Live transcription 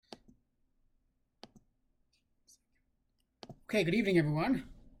Okay, good evening, everyone.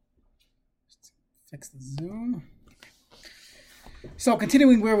 Just fix the Zoom. So,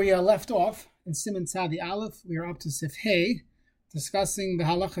 continuing where we left off in Siman Tzadi Aleph, we are up to Sif Hey, discussing the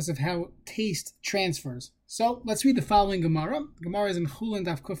halachas of how taste transfers. So, let's read the following Gemara. The Gemara is in Chulin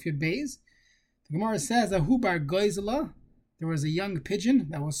Daf Kufya Beis. The Gemara says that Hubar Goizela, there was a young pigeon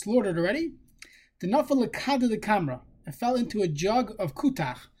that was slaughtered already. The Nafal Lekada the Kamra, it fell into a jug of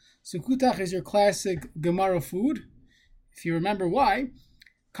kutach. So, kutach is your classic Gemara food. If you remember why,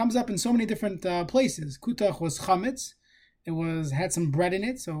 comes up in so many different places. Kutach was chametz. It had some bread in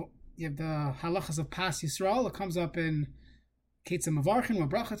it. So you have the halachas of Pas Yisrael. It comes up in Ketzah Mavarchin, what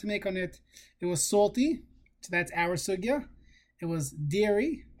bracha to make on it. It was salty. So that's our sugya. It was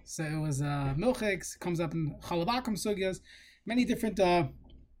dairy. So it was milchiks. It comes up in Chalavakim sugyas. Many different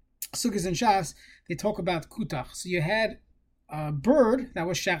sugyas in Shas. They talk about kutach. So you had a bird that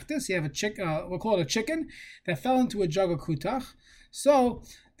was shechtis. You have a chicken, we'll call it a chicken, that fell into a jug of kutach. So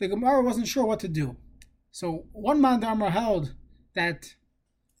the Gemara wasn't sure what to do. So one man Damar held that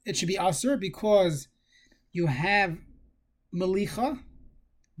it should be aser because you have Melicha.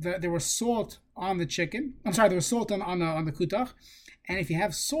 There was salt on the chicken. There was salt on the kutach. And if you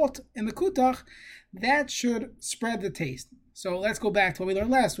have salt in the kutach, that should spread the taste. So let's go back to what we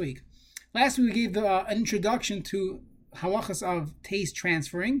learned last week. Last week we gave an introduction to halachas of taste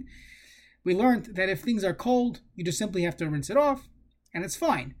transferring. We learned that if things are cold, you just simply have to rinse it off, and it's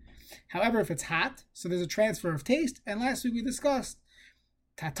fine. However, if it's hot, so there's a transfer of taste, and last week we discussed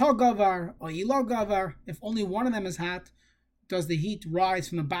tato gavar or ilo gavar. If only one of them is hot, does the heat rise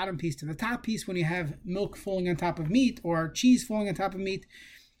from the bottom piece to the top piece when you have milk falling on top of meat or cheese falling on top of meat?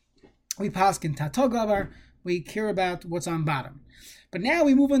 We paskin tato gavar. We care about what's on bottom. But now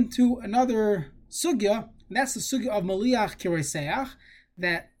we move into another sugya. And that's the sugya of Meliach Kireseach,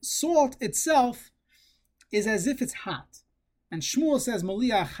 that salt itself is as if it's hot. And Shmuel says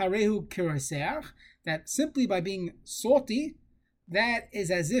Meliach Harehu Kireseach, that simply by being salty, that is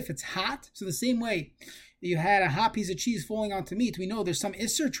as if it's hot. So the same way you had a hot piece of cheese falling onto meat, we know there's some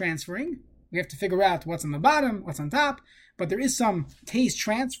isser transferring. We have to figure out what's on the bottom, what's on top, but there is some taste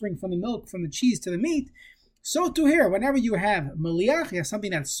transferring from the milk, from the cheese to the meat. So too here, whenever you have meliach, you have something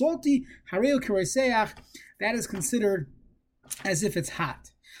that's salty, hareu kireseach, that is considered as if it's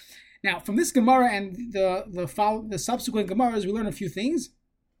hot. Now, from this Gemara and the subsequent Gemaras, we learn a few things.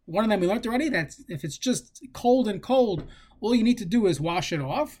 One of them we learned already, that if it's just cold, all you need to do is wash it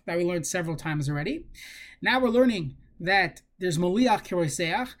off. That we learned several times already. Now we're learning that there's meliach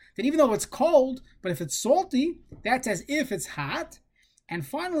kireseach, that even though it's cold, but if it's salty, that's as if it's hot. And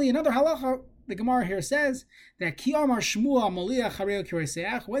finally, another halacha, the Gemara here says that Ki Amar Shmuel Meliach Hareu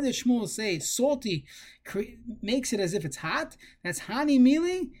Kireseach. When did Shmuel say salty makes it as if it's hot? That's Hani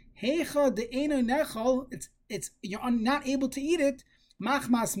Mili Heicha De'eno Nechol. It's you're not able to eat it.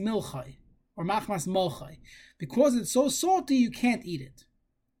 Machmas Milchai or Machmas Molchai, because it's so salty you can't eat it.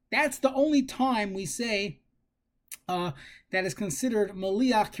 That's the only time we say that is considered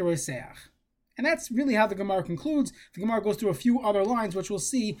Meliach Kireseach. And that's really how the Gemara concludes. The Gemara goes through a few other lines, which we'll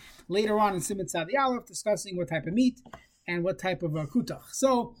see later on in Siman Tzadi Aleph, discussing what type of meat and what type of kutach.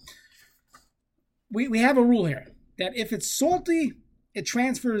 So we have a rule here, that if it's salty, it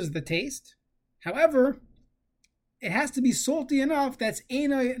transfers the taste. However, it has to be salty enough that's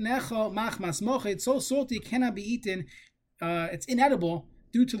eino nechal machmas mocha. It's so salty it cannot be eaten. It's inedible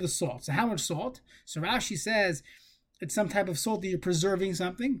due to the salt. So how much salt? So Rashi says it's some type of salt that you're preserving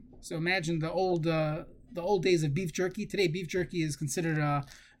something. So imagine the old days of beef jerky. Today, beef jerky is considered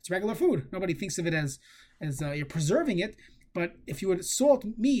it's regular food. Nobody thinks of it as you're preserving it. But if you would salt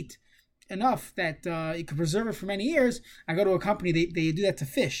meat enough that you could preserve it for many years, I go to a company, they do that to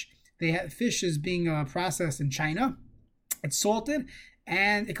fish. Fish is being processed in China. It's salted,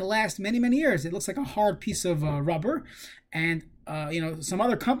 and it can last many, many years. It looks like a hard piece of rubber. And some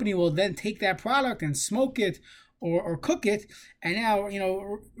other company will then take that product and smoke it or cook it, and now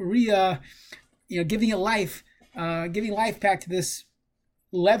giving it life, giving life back to this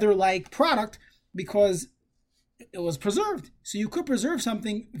leather-like product because it was preserved. So you could preserve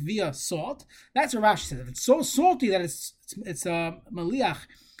something via salt. That's what Rashi says. If it's so salty that it's meliach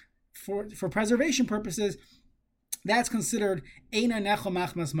for preservation purposes, that's considered eina nechol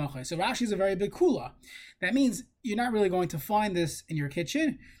machmas mocha. So Rashi is a very big kula. That means you're not really going to find this in your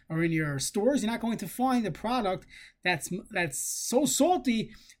kitchen or in your stores. You're not going to find a product that's so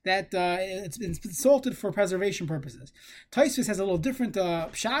salty that it's been salted for preservation purposes. Tosfos has a little different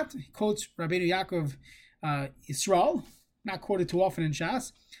pshat. He quotes Rabbeinu Yaakov Yisrael, not quoted too often in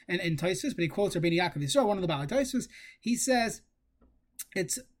Shas and in Tosfos, but he quotes Rabbeinu Yaakov Yisrael, one of the Balei Tosfos. He says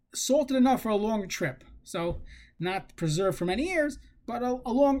it's salted enough for a long trip. So not preserved for many years, but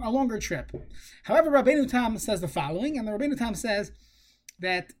a longer trip. However, Rabbeinu Tam says the following, and the Rabbeinu Tam says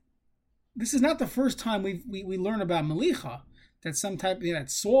that this is not the first time we learn about Melicha, that some type of that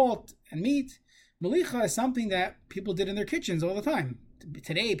salt and meat. Melicha is something that people did in their kitchens all the time.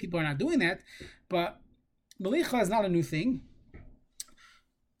 Today, people are not doing that, but Melicha is not a new thing.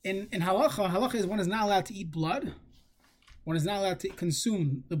 In halacha is one is not allowed to eat blood. One is not allowed to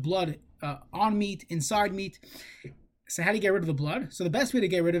consume the blood on meat, inside meat. So how do you get rid of the blood? So the best way to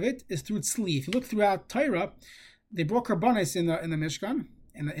get rid of it is through tzli. If you look throughout Torah, they brought karbanis in the Mishkan,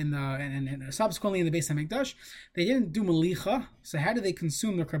 and subsequently in the Beis Hamikdash. They didn't do melicha. So how do they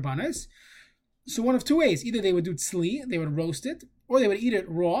consume the karbanis? So one of two ways: either they would do tzli, they would roast it, or they would eat it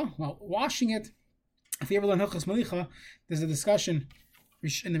raw while washing it. If you ever learn Hilchos Melicha, there's a discussion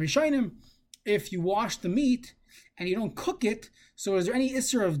in the Rishonim. If you wash the meat and you don't cook it, so is there any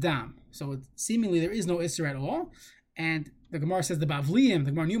isser of dam? So seemingly there is no isser at all. And the Gemara says the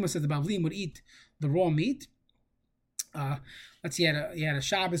Gemara Numa says the Bavliim would eat the raw meat. Let's see, you had a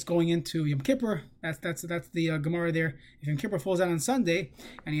Shabbos going into Yom Kippur. That's the Gemara there. If Yom Kippur falls out on Sunday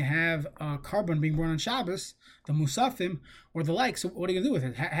and you have carbon being born on Shabbos, the Musafim or the like, so what are you gonna do with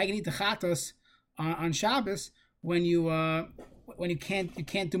it? How are you gonna eat the chatas on Shabbos when you can't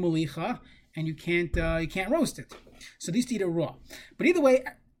do melicha and you can't roast it? So these to eat it raw. But either way,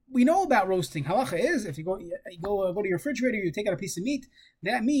 we know about roasting. Halacha is if you go to your refrigerator, you take out a piece of meat.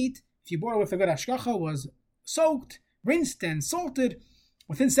 That meat, if you bought it with a good hashgacha, was soaked, rinsed, and salted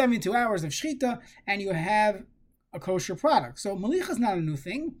within 72 hours of shechita, and you have a kosher product. So melicha is not a new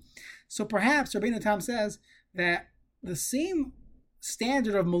thing. So perhaps Rabbeinu Tam says that the same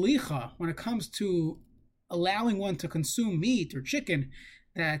standard of melicha when it comes to allowing one to consume meat or chicken,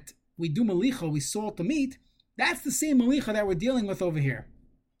 that we do melicha, we salt the meat, that's the same melicha that we're dealing with over here.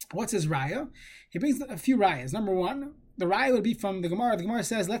 What's his raya? He brings a few rayas. Number one, the raya would be from the Gemara. The Gemara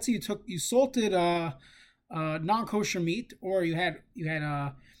says, let's say you salted non-kosher meat, or you had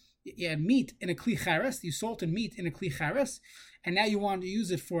meat in a kli chares. You salted meat in a kli chares, and now you want to use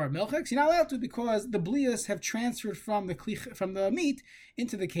it for milchex. You're not allowed to because the blias have transferred from the meat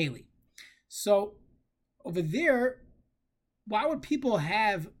into the keli. So over there, why would people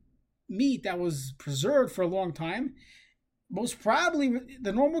have meat that was preserved for a long time? Most probably,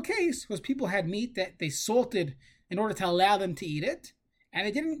 the normal case was people had meat that they salted in order to allow them to eat it, and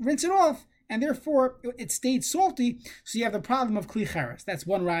they didn't rinse it off, and therefore it stayed salty. So you have the problem of kli chares. That's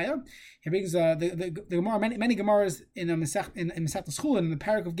one raya. He brings the Gemara, many Gemaras in Masech Schulin, in the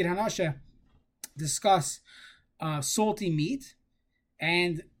parak of Gid Hanasha, discuss salty meat,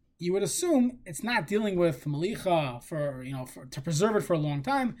 and you would assume it's not dealing with melicha to preserve it for a long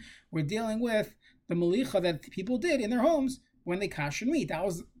time. We're dealing with the melicha that people did in their homes when they kashered meat. That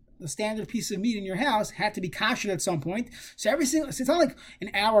was the standard piece of meat in your house, had to be kashered at some point. So it's not like in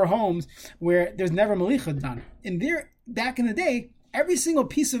our homes where there's never melicha done. In there, back in the day, every single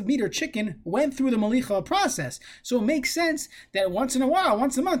piece of meat or chicken went through the melicha process. So it makes sense that once in a while,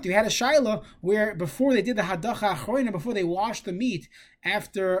 once a month, you had a shaila where before they did the hadacha achroina, before they washed the meat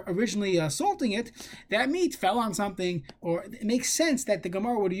after originally salting it, that meat fell on something, or it makes sense that the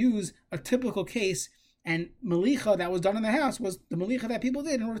Gemara would use a typical case, and melicha that was done in the house was the melicha that people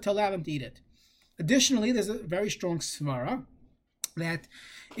did in order to allow them to eat it. Additionally, there's a very strong svara that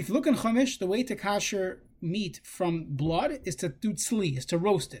if you look in Chumash, the way to kasher meat from blood is to do tzli, is to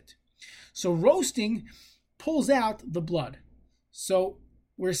roast it. So roasting pulls out the blood. So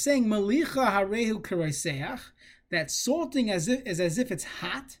we're saying melicha harehu k'reiseach, that salting is as if it's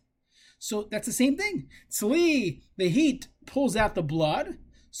hot. So that's the same thing. Tzli, the heat pulls out the blood.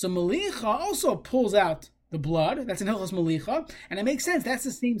 So melicha also pulls out the blood. That's in Hilchos Melicha. And it makes sense. That's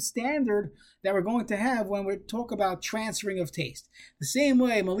the same standard that we're going to have when we talk about transferring of taste. The same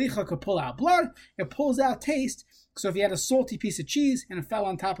way melicha could pull out blood, it pulls out taste. So if you had a salty piece of cheese and it fell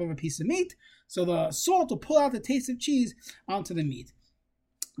on top of a piece of meat, so the salt will pull out the taste of cheese onto the meat.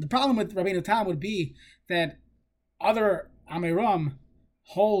 The problem with Rabbeinu Tam would be that other Amiram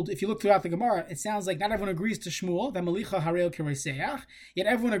hold, if you look throughout the Gemara, it sounds like not everyone agrees to Shmuel, that melicha harel k'reiseach, yet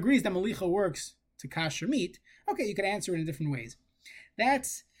everyone agrees that melicha works to kasher meat. Okay, you could answer it in different ways.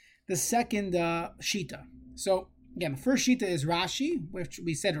 That's the second shita. So again, the first shita is Rashi, which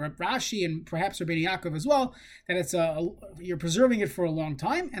we said Rashi and perhaps Rabbeinu Yaakov as well, that it's you're preserving it for a long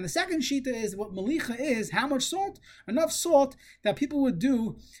time. And the second shita is what melicha is, how much salt? Enough salt that people would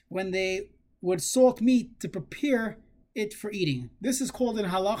do when they would salt meat to prepare it for eating. This is called in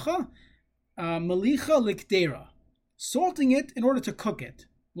halacha melicha likdera, salting it in order to cook it.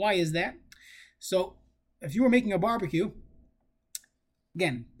 Why is that? So if you were making a barbecue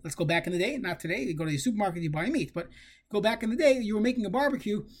Again, let's go back in the day. Not today. You go to the supermarket, you buy meat. But go back in the day, you were making a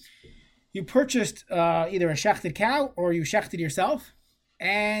barbecue. You purchased either a shechted cow or you shechted yourself,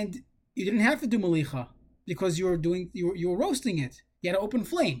 and you didn't have to do melicha because you were roasting it. You had an open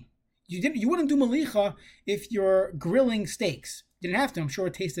flame. You wouldn't do melicha if you're grilling steaks. You didn't have to. I'm sure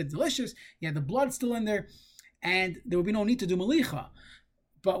it tasted delicious. You had the blood still in there, and there would be no need to do melicha.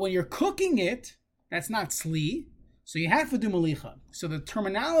 But when you're cooking it, that's not sli, so you have to do melicha. So the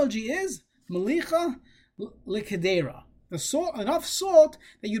terminology is melicha likadera. The salt, enough salt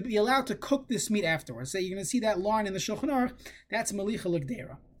that you'd be allowed to cook this meat afterwards. So you're going to see that line in the Shulchan Aruch. That's melicha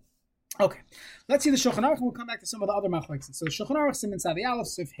likadera. Okay, let's see the Shulchan Aruch, and we'll come back to some of the other machlokes. So the Shulchan Aruch, Siman Tzadi Aleph,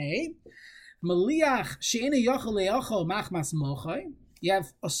 Sif Hey, Meliach she'ena yochel le'ochel machmas mochai. You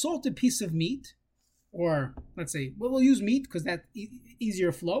have a salted piece of meat, or let's say, well, we'll use meat because that's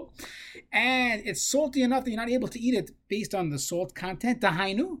easier flow, and it's salty enough that you're not able to eat it based on the salt content.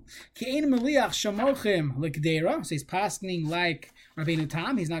 Dahainu ke'en meliach shamochim likdera. So he's paskening like Rabbeinu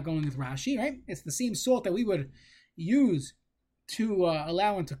Tam. He's not going with Rashi, right? It's the same salt that we would use to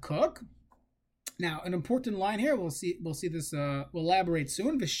allow him to cook. Now, an important line here. We'll see this. We'll elaborate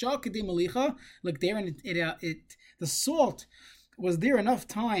soon. V'shal kedei melicha likdera, and the salt was there enough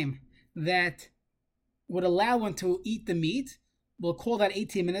time that would allow one to eat the meat. We'll call that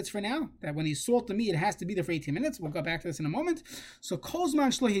 18 minutes for now. That when you salt the meat, it has to be there for 18 minutes. We'll go back to this in a moment. So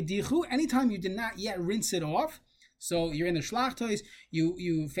kozman shlo hidichu, anytime you did not yet rinse it off. So you're in the shlachtos,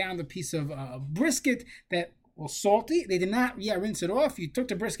 you found a piece of brisket that was salty. They did not yet rinse it off. You took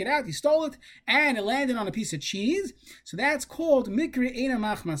the brisket out, you stole it, and it landed on a piece of cheese. So that's called mikri eina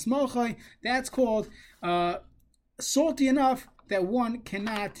machmas mochai. That's called salty enough that one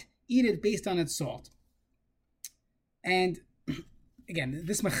cannot eat it based on its salt. And again,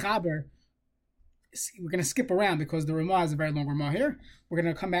 this mechaber, we're going to skip around because the Ramah is a very long Ramah here. We're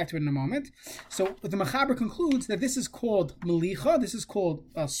going to come back to it in a moment. So the mechaber concludes that this is called melicha. This is called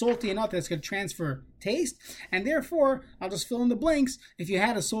salty enough that it's going to transfer taste. And therefore, I'll just fill in the blanks. If you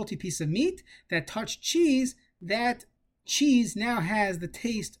had a salty piece of meat that touched cheese, that cheese now has the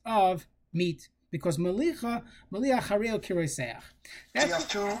taste of meat. Because meliach hareo kiroseach.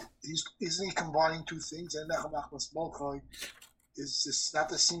 Isn't he combining two things? And is this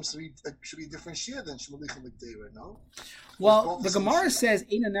that seems to be should be a different share than shmelicha mikdera, no? Well, the Gemara says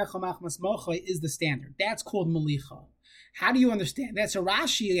eina necha machmas malchai is the standard. That's called melicha. How do you understand? That's a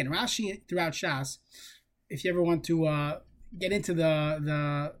Rashi again. Rashi throughout Shas. If you ever want to get into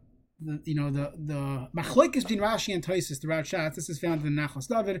the machlokes between Rashi and Tosfos throughout Shas, this is found in the Nachlas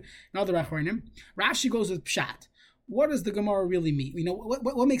David and other Achronim. Rashi goes with Pshat. What does the Gemara really mean?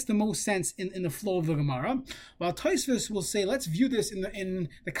 What makes the most sense in the flow of the Gemara? While Tosfos will say, let's view this in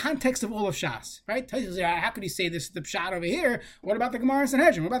the context of all of Shas, right? Tosfos will say, how could he say this the Pshat over here? What about the Gemara in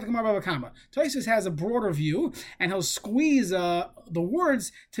Sanhedrin? What about the Gemara Bava Kama? Tosfos has a broader view, and he'll squeeze the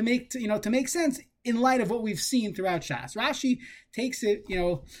words to make sense in light of what we've seen throughout Shas. Rashi takes it,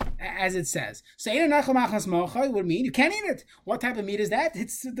 as it says. So, what would mean? You can't eat it. What type of meat is that?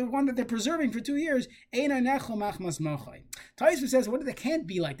 It's the one that they're preserving for 2 years. Tosfos says, that can't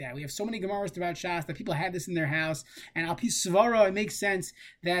be like that. We have so many Gemaras throughout Shas that people had this in their house, and al pi svara, it makes sense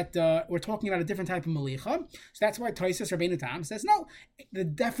that we're talking about a different type of melicha. So that's why Tosfos Rabbeinu Tam says, no, the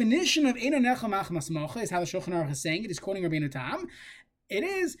definition of Eina Necha Machmas Mocha is how the Shulchan Aruch is saying it. Is quoting Rabbeinu Tam. It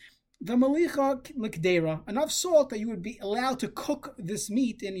is the melicha likdera, enough salt that you would be allowed to cook this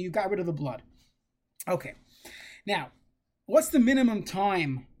meat and you got rid of the blood. Okay. Now, what's the minimum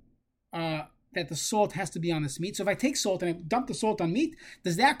time that the salt has to be on this meat? So if I take salt and I dump the salt on meat,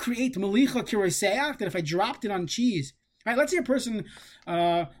 does that create melicha kiroseach, that if I dropped it on cheese, right? Let's say a person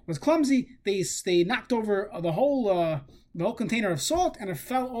was clumsy, they knocked over the whole container of salt and it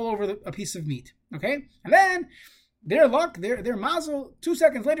fell all over a piece of meat, okay? And then their luck, their mazel, 2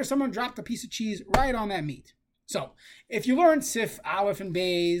 seconds later, someone dropped a piece of cheese right on that meat. So, if you learn Sif, Aleph, and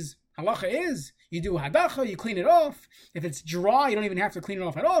Beis, halacha is, you do hadacha, you clean it off. If it's dry, you don't even have to clean it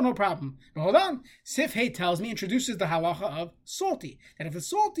off at all, no problem. But hold on, Sif Hey introduces the halacha of salty. That if it's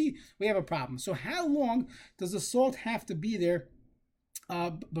salty, we have a problem. So how long does the salt have to be there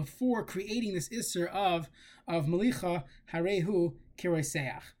before creating this isser of melicha harehu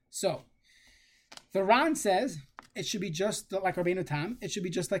kiroseach? So, the Ran says, it should be just like Rabbeinu Tam. It should be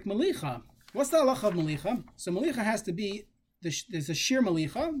just like melicha. What's the halacha of melicha? So melicha has to be, there's a sheer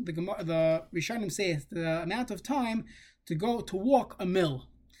melicha. The Rishonim say it's the amount of time to walk a mil.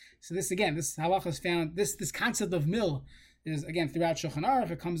 So this halacha is found, this concept of mil is, again, throughout Shulchan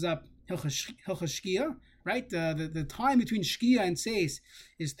Aruch. It comes up Hilchas Shkia, right? The time between Shkia and Seis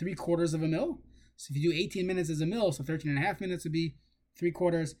is 3/4 of a mil. So if you do 18 minutes as a mil, so 13 and a half minutes would be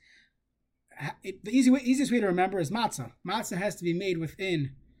 3/4. The easiest way to remember is matzah. Matzah has to be made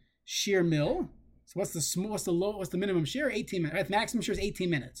within shear mill. So what's the minimum shear? 18 minutes. Right? Maximum shear is 18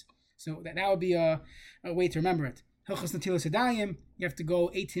 minutes. So that would be a way to remember it. Hilchos Netilas Yadayim, you have to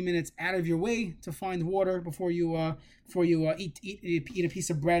go 18 minutes out of your way to find water before you eat a piece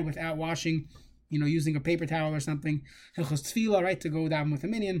of bread without washing, using a paper towel or something. Hilchos Tefillah, right, to go down with a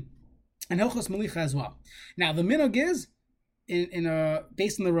minyan, and Hilchos Melicha as well. Now the minhag is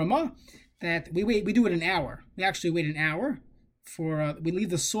based on the Ramah that we do it an hour. We actually wait an hour we leave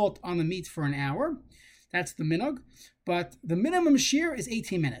the salt on the meat for an hour. That's the minhag, but the minimum shear is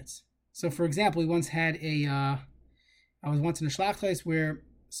 18 minutes. So, for example, we once had I was once in a shlachtais where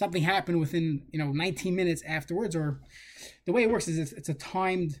something happened within 19 minutes afterwards, or the way it works is it's a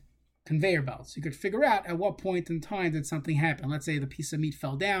timed conveyor belt. So you could figure out at what point in time did something happen. Let's say the piece of meat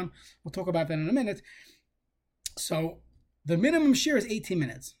fell down. We'll talk about that in a minute. So the minimum shear is 18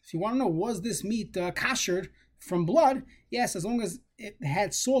 minutes. If you want to know, was this meat kashered from blood? Yes, as long as it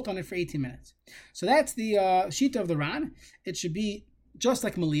had salt on it for 18 minutes. So that's the shita of the Ran. It should be just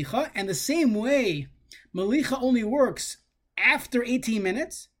like Melicha, and the same way Melicha only works after 18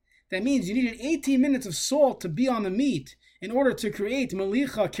 minutes. That means you needed 18 minutes of salt to be on the meat in order to create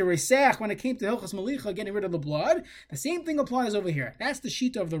Melicha kireseach when it came to Hilchos Melicha, getting rid of the blood. The same thing applies over here. That's the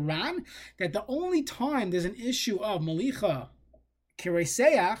shita of the Ran, that the only time there's an issue of Melicha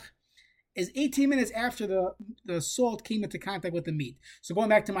kireseach is 18 minutes after the salt came into contact with the meat. So going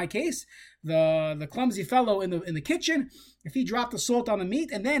back to my case, the clumsy fellow in the kitchen, if he dropped the salt on the meat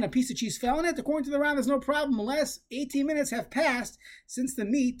and then a piece of cheese fell in it, according to the Ran, there's no problem unless 18 minutes have passed since the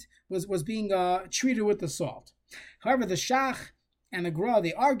meat was being treated with the salt. However, the Shach and the Gra,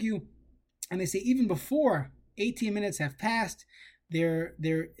 they argue, and they say even before 18 minutes have passed, it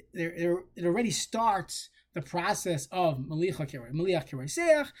already starts the process of Meliach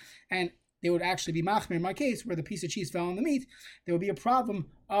Kireseach, and they would actually be machmir in my case, where the piece of cheese fell on the meat, there would be a problem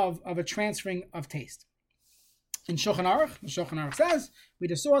of a transferring of taste. In Shulchan Aruch, the Shulchan Aruch says, we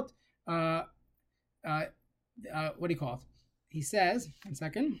just sort, what do you call it? He says, one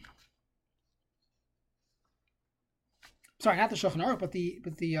second. Sorry, not the Shulchan Aruch, but the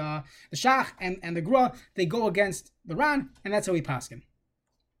Shach and the Gra, they go against the Ran, and that's how we paskin.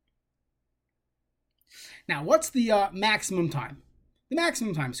 Now, what's the maximum time? The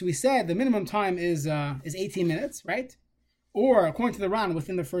maximum time. So we said the minimum time is 18 minutes, right? Or according to the Ran,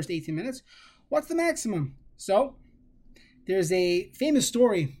 within the first 18 minutes. What's the maximum? So there's a famous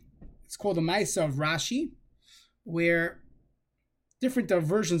story. It's called the Maisa of Rashi, where different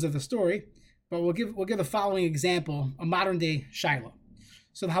versions of the story. But we'll give the following example, a modern day Shiloh.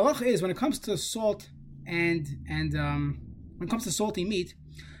 So the halacha is when it comes to salt and when it comes to salty meat,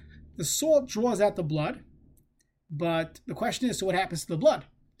 the salt draws out the blood. But the question is, so what happens to the blood?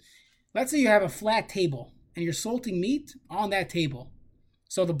 Let's say you have a flat table and you're salting meat on that table.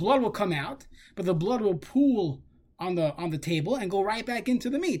 So the blood will come out, but the blood will pool on the table and go right back into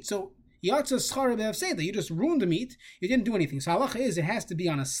the meat. So yatsa schara be'afseda, you just ruined the meat. You didn't do anything. So halacha is it has to be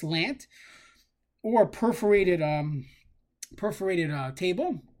on a slant or perforated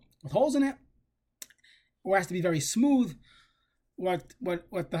table with holes in it, or it has to be very smooth. What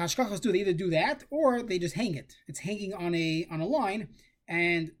the hashkachas do, they either do that or they just hang it. It's hanging on a line,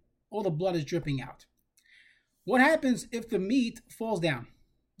 and all the blood is dripping out. What happens if the meat falls down?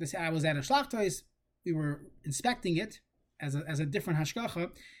 I was at a shlachtais. We were inspecting it as a different hashkacha,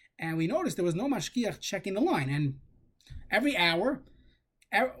 and we noticed there was no mashkiach checking the line. And every hour,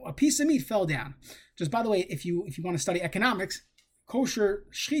 a piece of meat fell down. Just by the way, if you want to study economics, kosher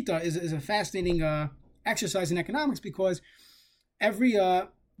shchita is a fascinating exercise in economics, because every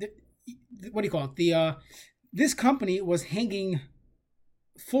this company was hanging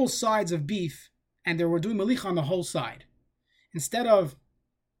full sides of beef, and they were doing melicha on the whole side instead of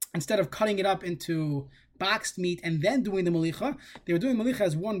cutting it up into boxed meat and then doing the melicha. They were doing melicha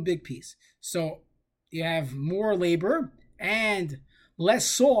as one big piece. So you have more labor and less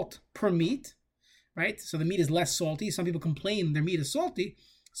salt per meat, right? So the meat is less salty. Some people complain their meat is salty,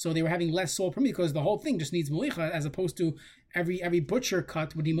 so they were having less salt per meat because the whole thing just needs melicha, as opposed to every butcher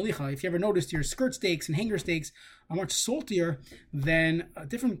cut would be melicha. If you ever noticed, your skirt steaks and hanger steaks are much saltier than a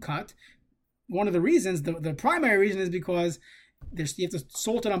different cut. One of the reasons, the primary reason, is because you have to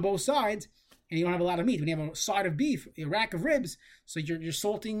salt it on both sides, and you don't have a lot of meat. When you have a side of beef, a rack of ribs, so you're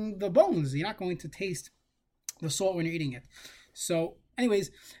salting the bones. You're not going to taste the salt when you're eating it. So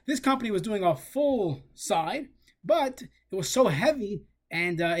anyways, this company was doing a full side, but it was so heavy,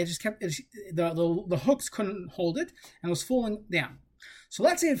 and it just kept the hooks couldn't hold it, and it was falling down. So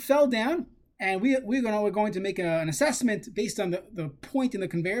let's say it fell down and we're going to make an assessment based on the point in the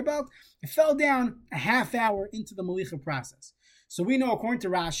conveyor belt. It fell down a half hour into the Melicha process. So we know, according to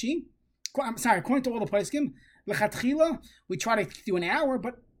Rashi, according to all the poskim, lechatchila, we try to do an hour,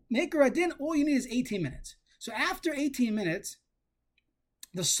 but Meikar Adin, all you need is 18 minutes. So after 18 minutes,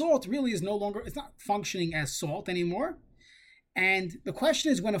 the salt really is no longer, it's not functioning as salt anymore. And the question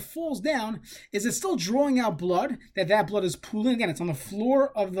is, when it falls down, is it still drawing out blood? That blood is pooling. Again, it's on the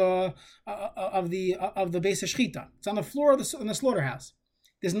floor of the Beis Hashchita. It's on the floor of the slaughterhouse.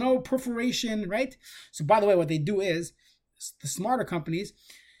 There's no perforation, right? So, by the way, what they do is the smarter companies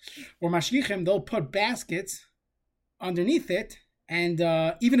or mashgichim, they'll put baskets underneath it, and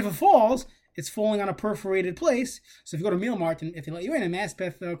even if it falls, it's falling on a perforated place. So if you go to Meal Mart and if they let you in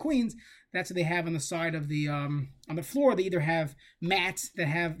Maspeth, Queens, that's what they have on the side of the on the floor. They either have mats that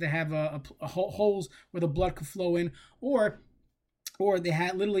have holes where the blood could flow in, or they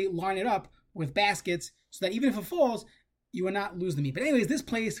literally line it up with baskets so that even if it falls, you will not lose the meat. But anyways, this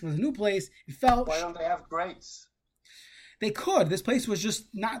place was a new place. It fell. Why don't they have grates? They could. This place was just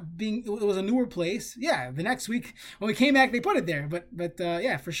not being. It was a newer place. Yeah. The next week when we came back, they put it there. But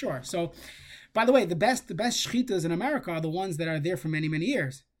yeah, for sure. So, by the way, the best shchitas in America are the ones that are there for many, many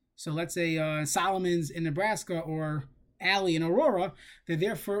years. So let's say Solomon's in Nebraska or Alley in Aurora. They're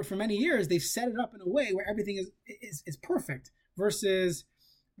there for many years. They've set it up in a way where everything is perfect. Versus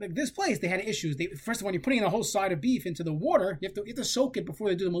like this place, they had issues. First of all, when you're putting in a whole side of beef into the water, you have to soak it before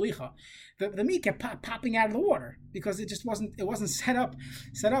they do the melicha. The meat kept popping out of the water because it wasn't set up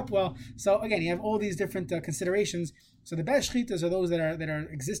well. So again, you have all these different considerations. So the best shchitas are those that are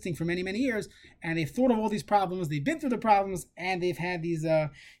existing for many, many years, and they've thought of all these problems, they've been through the problems, and they've had these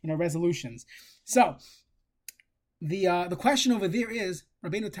resolutions. So the question over there is,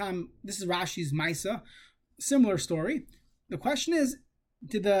 Rabbeinu Tam, this is Rashi's Maisa, similar story. The question is,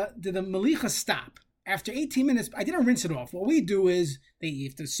 did the Melicha stop? After 18 minutes, I didn't rinse it off. What we do is they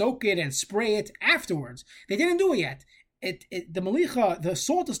have to soak it and spray it afterwards. They didn't do it yet. The Melicha, the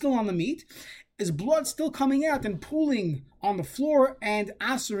salt is still on the meat. Is blood still coming out and pooling on the floor and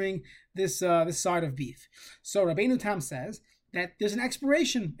asering this side of beef? So Rabbeinu Tam says that there's an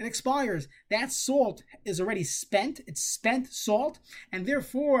expiration. It expires. That salt is already spent. It's spent salt, and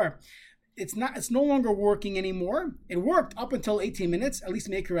therefore it's no longer working anymore. It worked up until 18 minutes, at least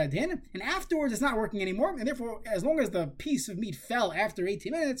Meikar Adin, and afterwards it's not working anymore. And therefore, as long as the piece of meat fell after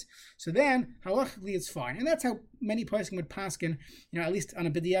 18 minutes, so then halachically it's fine. And that's how many poskim would paskin, at least on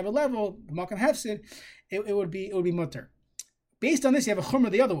a b'diavad level, makam hefsid, it would be mutter. Based on this, you have a chumrah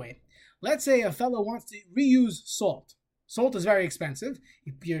the other way. Let's say a fellow wants to reuse salt. Salt is very expensive.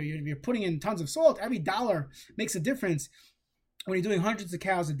 You're putting in tons of salt. Every dollar makes a difference when you're doing hundreds of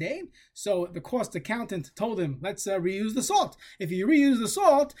cows a day. So the cost accountant told him, let's reuse the salt. If you reuse the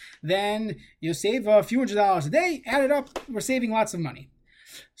salt, then you save a few $100s a day. Add it up, we're saving lots of money.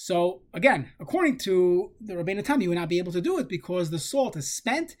 So again, according to the Rabbeinu Tam, you would not be able to do it because the salt is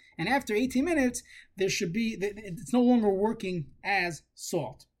spent, and after 18 minutes, it's no longer working as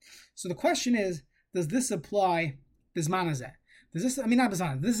salt. So the question is, does this apply bismanazeh? Does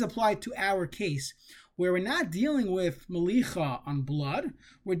this apply to our case, where we're not dealing with melicha on blood?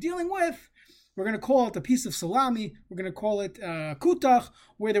 We're dealing with, we're going to call it a piece of salami, we're going to call it kutach,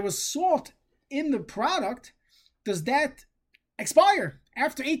 where there was salt in the product. Does that expire?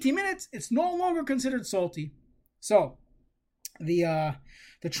 After 18 minutes, it's no longer considered salty. So, the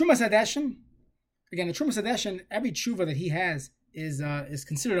Trumas Hadeshin, again, the Trumas Hadeshin, every tshuva that he has is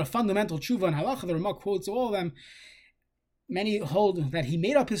considered a fundamental tshuva in halacha. The Ramah quotes all of them. Many hold that he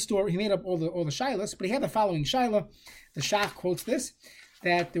made up his story, he made up all the shilas, but he had the following shaila. The Shach quotes this,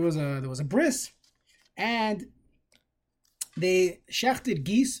 that there was a bris, and they shechted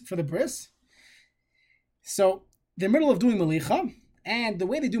geese for the bris. So they're in the middle of doing melicha, and the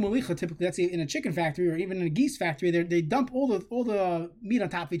way they do melicha typically, let's say in a chicken factory or even in a geese factory, they dump all the meat on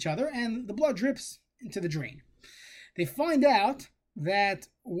top of each other, and the blood drips into the drain. They find out that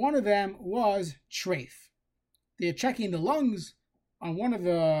one of them was treif. They're checking the lungs on one of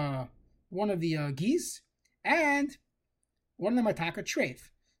the geese, and one of them are taka treif.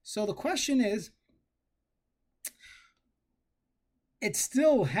 So the question is, it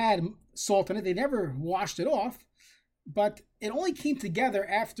still had salt in it. They never washed it off, but it only came together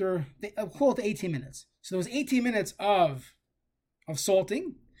after call it 18 minutes. So there was 18 minutes of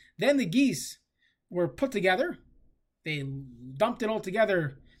salting. Then the geese were put together. They dumped it all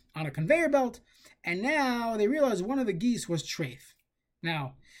together on a conveyor belt. And now they realize one of the geese was treif.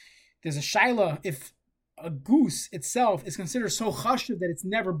 Now, there's a shaila if a goose itself is considered so chashuv that it's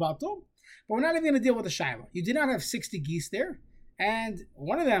never batal, but we're not even going to deal with the shaila. You did not have 60 geese there, and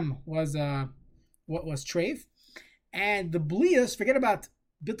one of them was what was treif, and the blias. Forget about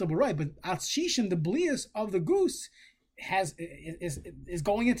bitul b'roi, but atzishim, the blias of the goose is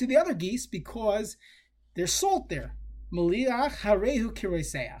going into the other geese because there's salt there. Meliach harehu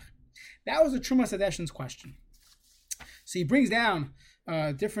kiroiseach. That was the Trumas Hadeshin's question. So he brings down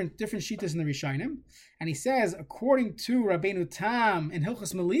different shittas in the Rishonim, and he says, according to Rabbeinu Tam in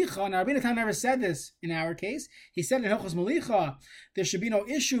Hilchos Melicha, now Rabbeinu Tam never said this in our case. He said in Hilchos Melicha there should be no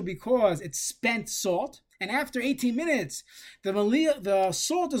issue because it's spent salt, and after 18 minutes the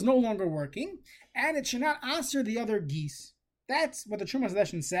salt is no longer working, and it should not answer the other geese. That's what the Trumas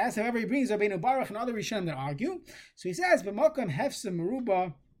Hadeshin says. However, he brings Rabbeinu Baruch and other Rishonim that argue. So he says, b'makam hefsem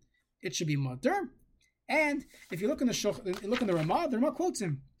meruba, it should be mutter. And if you look in the Ramah quotes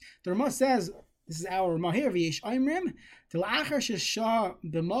him. The Ramah says, this is our Ramah here, v'yesh oimrim, t'la'achar sheshah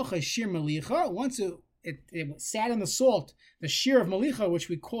b'mocha shir melicha, once it sat in the salt, the shear of melicha, which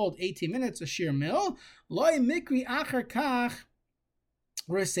we called 18 minutes, a shear mil, loy mikri achar kach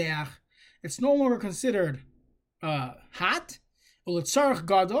reseach, it's no longer considered hot. Ulitzarach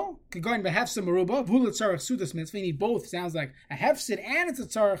gadol, kegoin behefsa meruba, v'ulitzarach sudas mitzvah. You need both. Sounds like a hefsid and it's a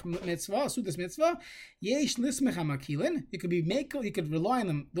tzarach mitzvah, sudas mitzvah. Yesh lismech hamakilin. You could be mekel. You could rely on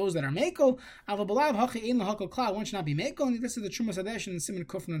them. Those that are mekel. Avabalav hachi ein lahakol klal. One should not be mekel. And this is the Trumas Hadeshin and Siman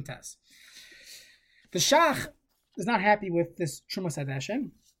Kufn and Tes. The Shach is not happy with this Trumas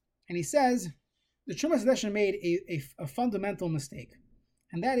Hadeshin, and he says the Trumas Hadeshin made a fundamental mistake,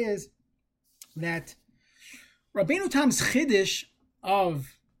 and that is that Rabbeinu Tam's chiddush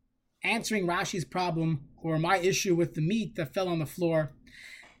of answering Rashi's problem or my issue with the meat that fell on the floor,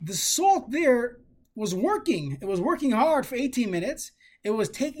 the salt there was working. It was working hard for 18 minutes. It was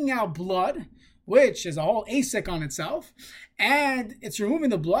taking out blood, which is a whole asek on itself, and it's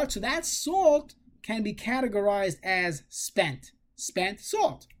removing the blood. So that salt can be categorized as spent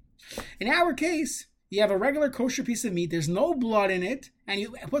salt. In our case, you have a regular kosher piece of meat. There's no blood in it, and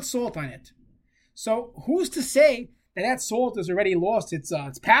you put salt on it. So who's to say that salt has already lost its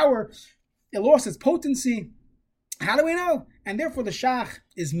power, it lost its potency? How do we know? And therefore the Shach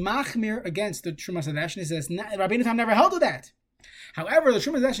is machmir against the Trumas Hadeshin. He says, Rabbeinu Tam never held to that. However, the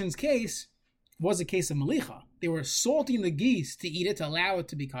Trumas Hadeshin's case was a case of Melicha. They were salting the geese to eat it, to allow it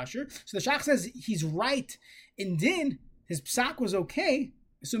to be kosher. So the Shach says he's right in din. His psak was okay,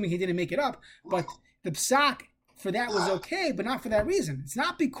 assuming he didn't make it up, but the psak for that was okay, but not for that reason. It's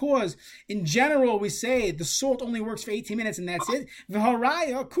not because, in general, we say the salt only works for 18 minutes and that's it.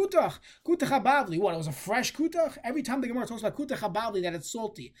 V'haraya kutach habavli. What, it was a fresh kutach? Every time the Gemara talks about kutach habavli, that it's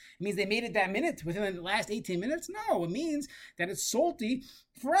salty, it means they made it that minute, within the last 18 minutes? No, it means that it's salty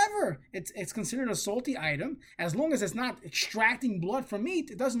forever. It's considered a salty item. As long as it's not extracting blood from meat,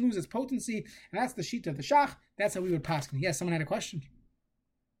 it doesn't lose its potency, and that's the shita of the Shach. That's how we would paskin. Yes, someone had a question.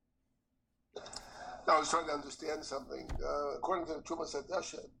 I was trying to understand something. According to the Trumas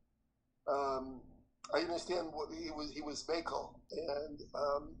Hadeshin, I understand what he was Mekel. And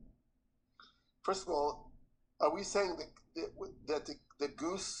first of all, are we saying that the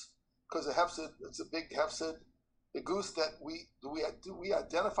goose, because the hefsid, it's a big hefsid, the goose that do we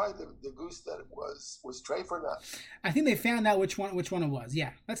identify the goose that it was treif or not? I think they found out which one it was.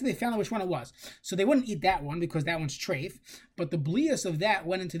 Yeah, let's say they found out which one it was. So they wouldn't eat that one because that one's treif, but the blias of that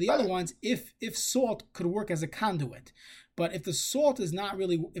went into the other ones if salt could work as a conduit. But if the salt is not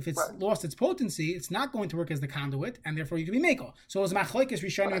really, if it's lost its potency, it's not going to work as the conduit, and therefore you can be mekel. So it was machlokes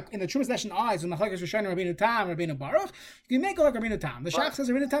rishonim in the Trumas Hadeshin eyes, when machlokes rishonim Rabbeinu Tam, Rabbeinu Baruch, you can mekel like Rabbeinu Tam. The Shach says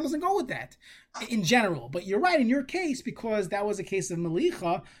Rabbeinu Tam doesn't go with that in general. But you're right in your case, because that was a case of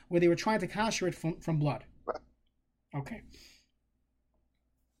Melicha where they were trying to kasher it from blood. Okay.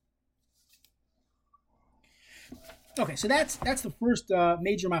 Okay, so that's the first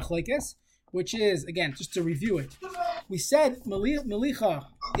major machlokes, which is, again, just to review it. We said Melicha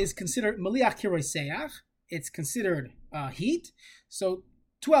is considered Meliach Kiroiseach. It's considered heat. So,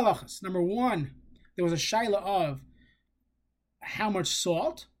 two halachas. Number one, there was a shaila of how much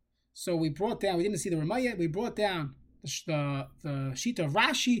salt. So we didn't see the Ramah yet, we brought down the shita of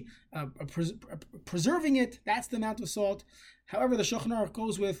Rashi, preserving it, that's the amount of salt. However, the Shulchan Aruch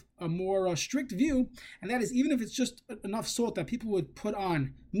goes with a more strict view, and that is even if it's just enough salt that people would put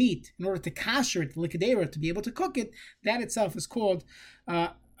on meat in order to kasher it, likadera, to be able to cook it, that itself is called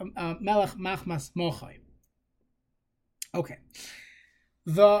melech machmas mochai. Okay.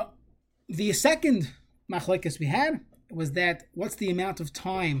 The second machlekes we had was that what's the amount of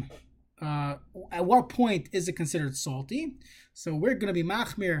time, at what point is it considered salty? So we're going to be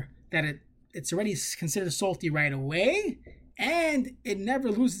machmir that it's already considered salty right away, and it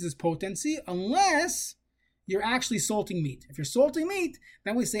never loses its potency unless you're actually salting meat. If you're salting meat,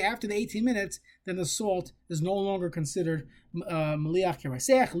 then we say after the 18 minutes, then the salt is no longer considered meliach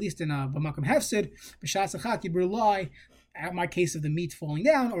k'roseach, at least in b'makom hefsid. B'shas achat you rely, at my case of the meat falling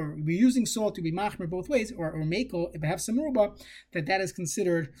down, or we're using salt to be machmer both ways, or meko, if I have some ruba, that is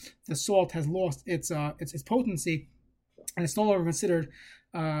considered, the salt has lost its potency, and it's no longer considered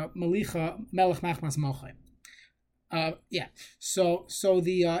melicha melech machmas mochai. So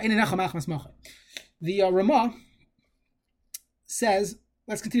the inenecha machmas mochai. The Ramah says,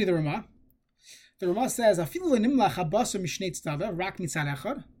 let's continue the Ramah. The Ramah says, afilu lenimlach habasar mishnei tzada rak mitzad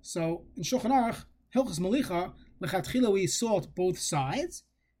echad. So in Shulchan Aruch, Hilchos Melicha, lechatchila we salt both sides.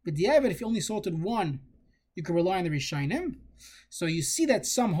 But if you only salted one, you could rely on the Rishonim. So you see that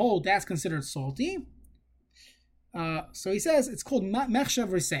some hold that's considered salty. So he says it's called mechshav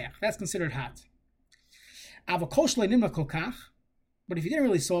riseach. That's considered hot. Avakosh lenimlach kolkach. But if you didn't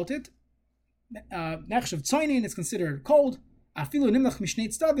really salt it, mechshav tzoinin is considered cold. Afilu nimlach mishnei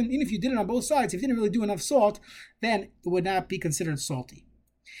tzadin. Even if you did it on both sides, if you didn't really do enough salt, then it would not be considered salty.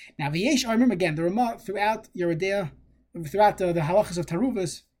 Now, v'yesh, I remember again, the Ramah throughout Yeridea, throughout the halachas of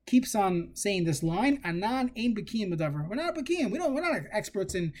Taruvas, keeps on saying this line, Anan ein b'kiyim b'davar. We're not b'kiyim. We're not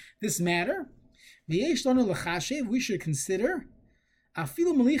experts in this matter. V'yesh lanu l'chashev, we should consider,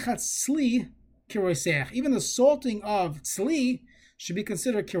 afilu melichat tzli kiroseach. Even the salting of tzli should be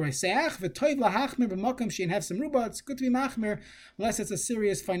considered kiroseach. V'toiv lahachmer b'makam she'en have some ruba. It's good to be machmer unless it's a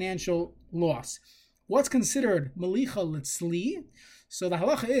serious financial loss. What's considered melicha l'tzli? So the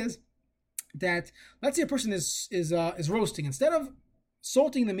halacha is that, let's say a person is roasting. Instead of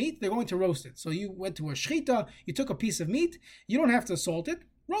salting the meat, they're going to roast it. So you went to a shechita, you took a piece of meat, you don't have to salt it,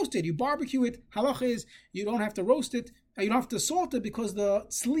 roast it. You barbecue it. Halacha is you don't have to roast it, you don't have to salt it because the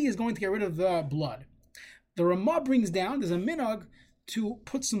tzli is going to get rid of the blood. The Ramah brings down, there's a minhag to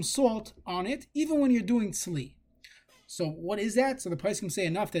put some salt on it, even when you're doing tzli. So what is that? So the price can say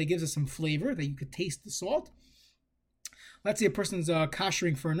enough that it gives us some flavor, that you could taste the salt. Let's say a person's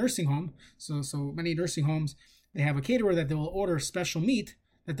koshering for a nursing home. So many nursing homes, they have a caterer that they will order special meat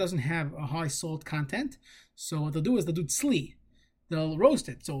that doesn't have a high salt content. So what they'll do is they'll do tzli. They'll roast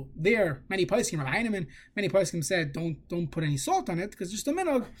it. So there, many poskim, Rabbi Heinemann, many poskim said don't put any salt on it because just a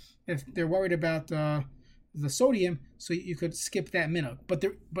minhag, if they're worried about the sodium, so you could skip that minhag. But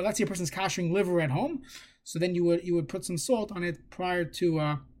let's say a person's koshering liver at home, so then you would put some salt on it prior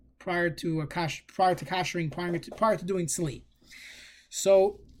to koshering, prior to doing tzli.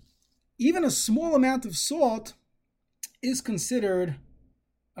 So even a small amount of salt is considered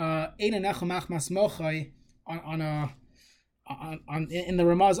in the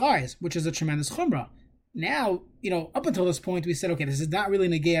Ramah's eyes, which is a tremendous chumrah. Now, up until this point, we said, okay, this is not really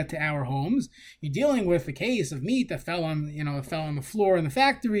negayah to our homes. You're dealing with a case of meat that fell on the floor in the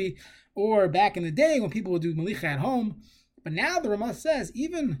factory, or back in the day when people would do melicha at home. But now the Ramah says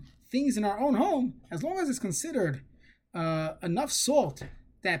even things in our own home, as long as it's considered enough salt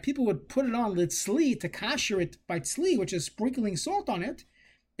that people would put it on litzli to kasher it by tzli, which is sprinkling salt on it,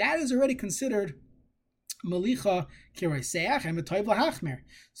 that is already considered melicha kiroseach and metoiv lahachmer.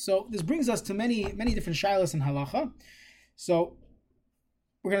 So this brings us to many different shilas in halacha. So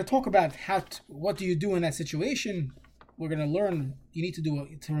we're going to talk about what do you do in that situation. We're going to learn you need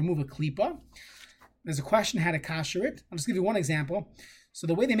to remove a klipa. There's a question how to kasher it. I'll just give you one example. So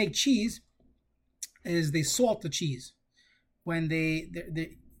the way they make cheese is they salt the cheese. When they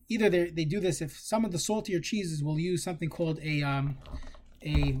do this, if some of the saltier cheeses will use something called either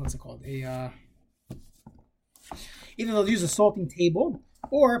they'll use a salting table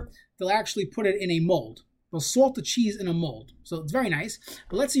or they'll actually put it in a mold. They'll salt the cheese in a mold. So it's very nice.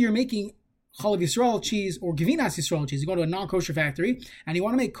 But let's say you're making Chalav Yisrael cheese or Gevinas Yisrael cheese. You go to a non-kosher factory and you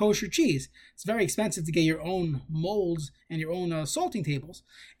want to make kosher cheese. It's very expensive to get your own molds and your own salting tables.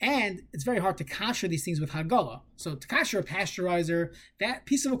 And it's very hard to kasher these things with Hagala. So to kasher a pasteurizer, that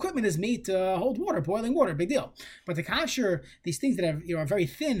piece of equipment is made to hold water, boiling water, big deal. But to kasher these things that are very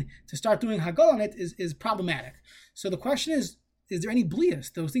thin, to start doing Hagala on it is problematic. So the question is there any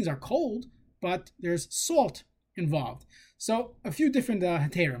blias? Those things are cold, but there's salt involved. So a few different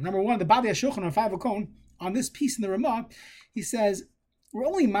heterim. Number one, the Bali HaShulchan on 5 Okon, on this piece in the Ramah, he says, we're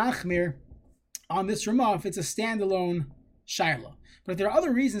only machmir on this Ramah if it's a standalone shaila. But if there are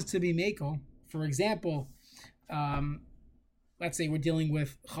other reasons to be meko, for example, let's say we're dealing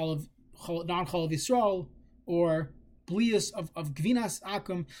with non-chalav Yisrael, or blias of gvinas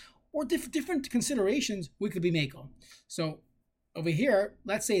akum, or different considerations, we could be meko. So over here,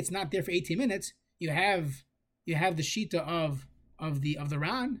 let's say it's not there for 18 minutes, you have the shita of the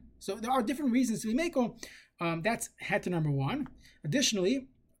ran. So there are different reasons to be meko. That's heter number one. Additionally,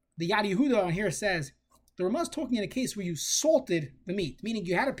 the Yad Yehuda on here says The Ramah is talking in a case where you salted the meat, meaning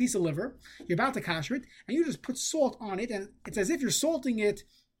you had a piece of liver, you're about to kosher it, and you just put salt on it, and it's as if you're salting it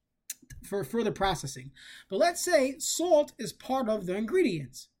for further processing. But let's say salt is part of the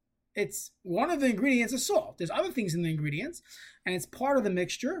ingredients. It's one of the ingredients is salt. There's other things in the ingredients, and it's part of the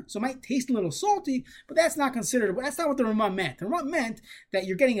mixture, so it might taste a little salty, but that's not considered. That's not what the Ramah meant. The Ramah meant that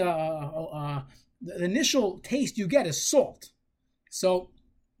you're getting the initial taste you get is salt. So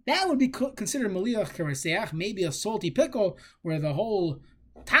that would be considered Melicha Kereseach, maybe a salty pickle where the whole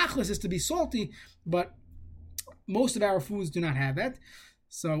tachlis is to be salty, but most of our foods do not have that.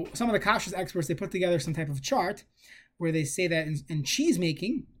 So some of the kashrus experts, they put together some type of chart where they say that in cheese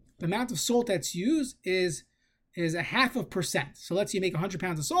making, the amount of salt that's used is 0.5%. So let's say you make 100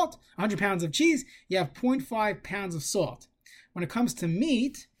 pounds of salt, 100 pounds of cheese, you have 0.5 pounds of salt. When it comes to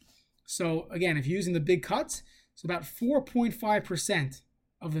meat, so again, if you're using the big cuts, it's about 4.5%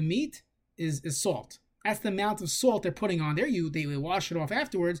 of the meat is salt. That's the amount of salt they're putting on there. They wash it off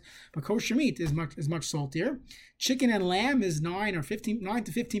afterwards, but kosher meat is much saltier. Chicken and lamb is 9 to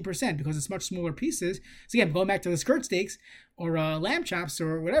 15% because it's much smaller pieces. So again, going back to the skirt steaks or lamb chops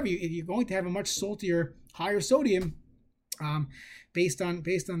or whatever, you're going to have a much saltier, higher sodium, based on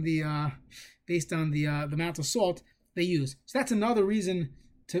the amount of salt they use. So that's another reason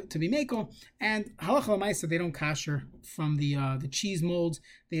to be mekel. And halacha l'maisa, they don't kasher from the cheese molds.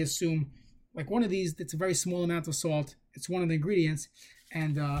 They assume like one of these, it's a very small amount of salt. It's one of the ingredients,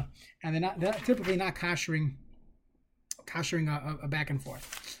 and they're typically not kashering a back and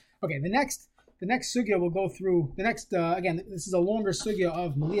forth. Okay, the next sugya we'll go through. The next again, this is a longer sugya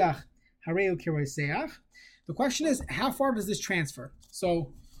of Meliach Hareu Kiroseach. The question is, how far does this transfer?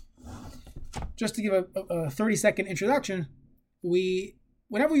 So, just to give a 30-second introduction,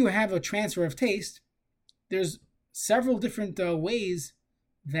 whenever you have a transfer of taste, there's several different ways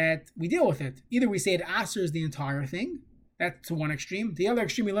that we deal with it. Either we say it asers the entire thing. That's to one extreme. The other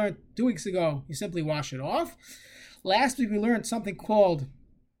extreme we learned 2 weeks ago, you simply wash it off. Last week we learned something called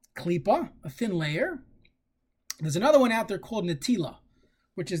klipa, a thin layer. There's another one out there called netila,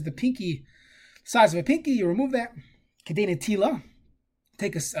 which is the pinky, size of a pinky. You remove that, kedei netila,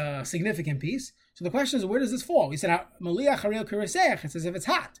 take a significant piece. So the question is, where does this fall? We said, Meliach Hareu Kiroseach. It's as if it's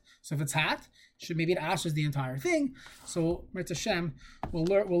hot. So if it's hot, maybe it asers the entire thing. So Mitzvah Hashem, we'll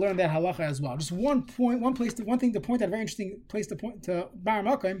learn that halacha as well. Just one thing to point out, a very interesting place to point to Bar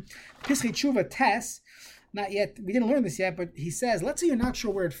Makom, Pischei Tshuva Tes. Not yet. We didn't learn this yet, but he says, let's say you're not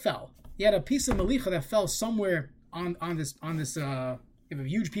sure where it fell. You had a piece of melicha that fell somewhere on this. You have a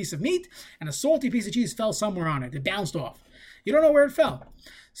huge piece of meat, and a salty piece of cheese fell somewhere on it. It bounced off. You don't know where it fell.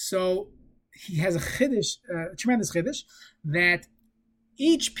 So he has a chiddush, tremendous chiddush, that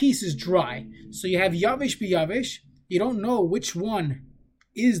each piece is dry. So you have yavish b'yavish. You don't know which one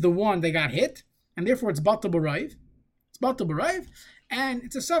is the one that got hit, and therefore it's batal b'raiv. It's batal b'raiv, and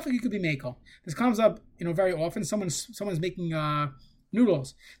it's a suffix you could be mekel. This comes up, very often. Someone's making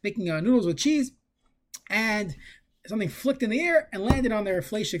noodles with cheese, and something flicked in the air and landed on their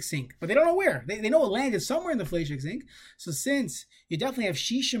fleishik sink, but they don't know where. They know it landed somewhere in the fleishik sink. So since you definitely have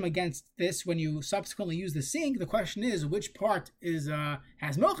shishim against this when you subsequently use the sink, the question is which part has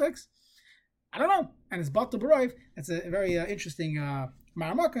milchiks. I don't know, and it's batal b'raiv. That's a very interesting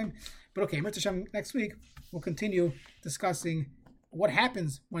maramakim. But okay, Mitzvah Hashem, next week we'll continue discussing what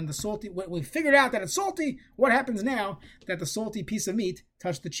happens when the salty. When we figured out that it's salty, what happens now that the salty piece of meat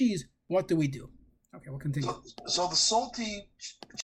touched the cheese? What do we do? Okay, we'll continue. So the salty